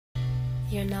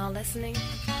You're now listening to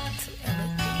Elite.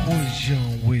 Who is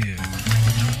Young Will? Word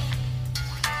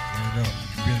up,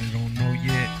 you really don't know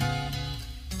yet?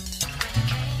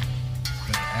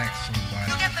 Better ask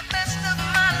somebody. You get the best of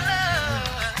my love.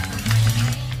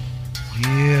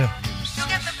 Yeah. You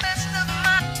get the best of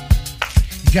my.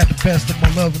 You got the best of my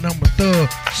love and I'm a thug,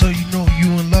 so you know you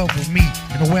in love with me.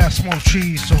 And the way I smoke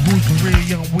trees, so who's the real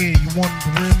Young Will? You want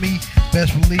the real me?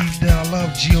 Best believe that I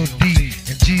love G.O.D.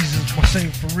 And Jesus, my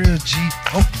savior for real G.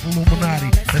 Oh,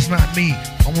 Illuminati, that's not me.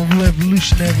 I'm a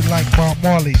revolutionary like Bob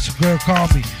Marley. So girl, call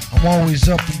me. I'm always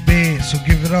up in bed, so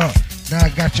give it up. Now I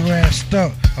got your ass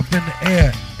stuck up in the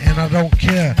air, and I don't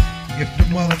care if the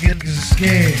motherfuckers are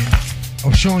scared.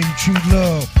 I'm showing you true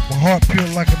love, my heart pure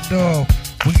like a dove.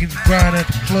 We can grind at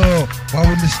the club while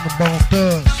we listen to Bone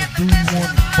Thugs. So do you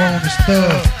want the bonus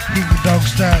thug? Hit your dog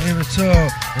style in a tub,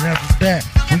 and after that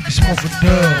we can smoke a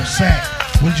dub sack.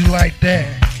 Would you like that?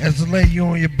 As I lay you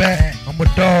on your back, I'm a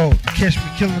dog. Catch me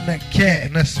killing that cat,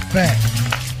 and that's a fact.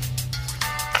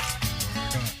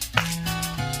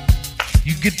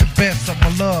 You get the best of my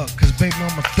love, cause baby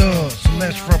I'm a thug. So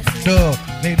let's rub a dub,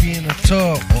 maybe in the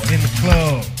tub or in the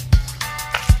club.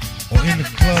 Or in the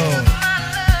club.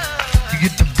 You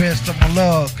get the best of my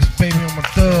love, cause baby I'm a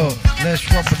thug. Let's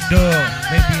rub a dub,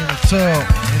 maybe in the tub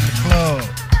or in the club.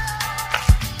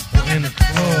 Or in the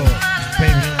club, cause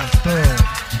baby I'm a thug.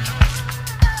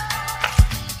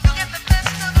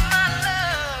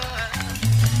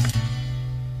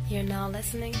 You're now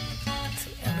listening to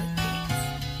Elite Beats.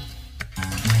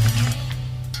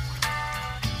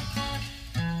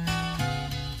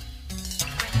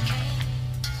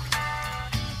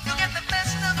 You get the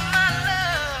best of my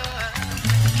love.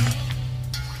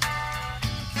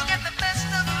 You get the best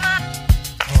of my.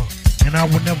 And I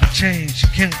will never change, you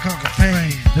can't conquer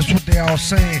pain. That's what they all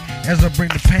saying as I bring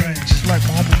the pain. Just like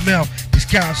my homie Mel, these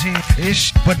cows here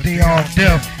ish, but they all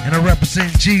deaf. And I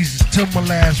represent Jesus till my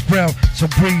last breath. So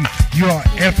breathe, you are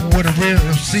effing with a real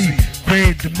MC.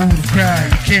 Create the mood to cry,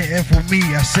 you can't F with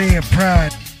me, I say it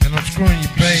pride. And I'm screwing you,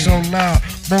 babe. So loud,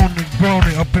 moaning,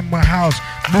 groaning up in my house.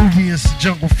 Movie is the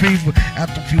jungle fever.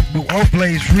 After a few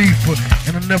blaze reefer.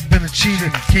 And I've never been a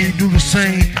cheater. Can you do the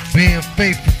same? Being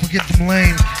faithful, forget them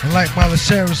lanes. And like Miley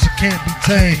Cyrus, I can't be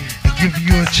tamed. And give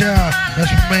you a child,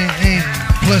 that's my main aim.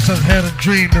 Plus I've had a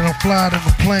dream that I'm flying on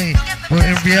a plane. But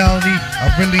in reality,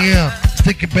 I really am.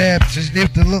 Thinking bad bitches,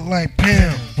 if they look like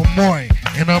Pam from Martin.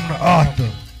 And I'm the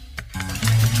author.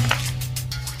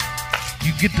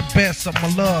 You get the best of my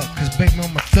love, cause baby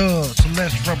I'm a thug. So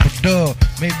let's rub a dub,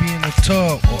 maybe in the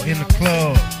tub or in the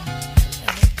club.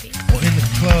 Or in the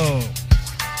club.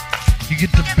 You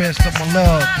get the best of my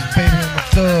love, cause baby I'm a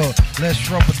thug.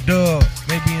 Let's rub a dub,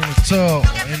 maybe in the tub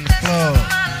or in the club.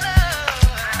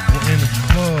 Or in the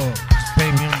club, cause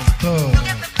baby I'm a thug.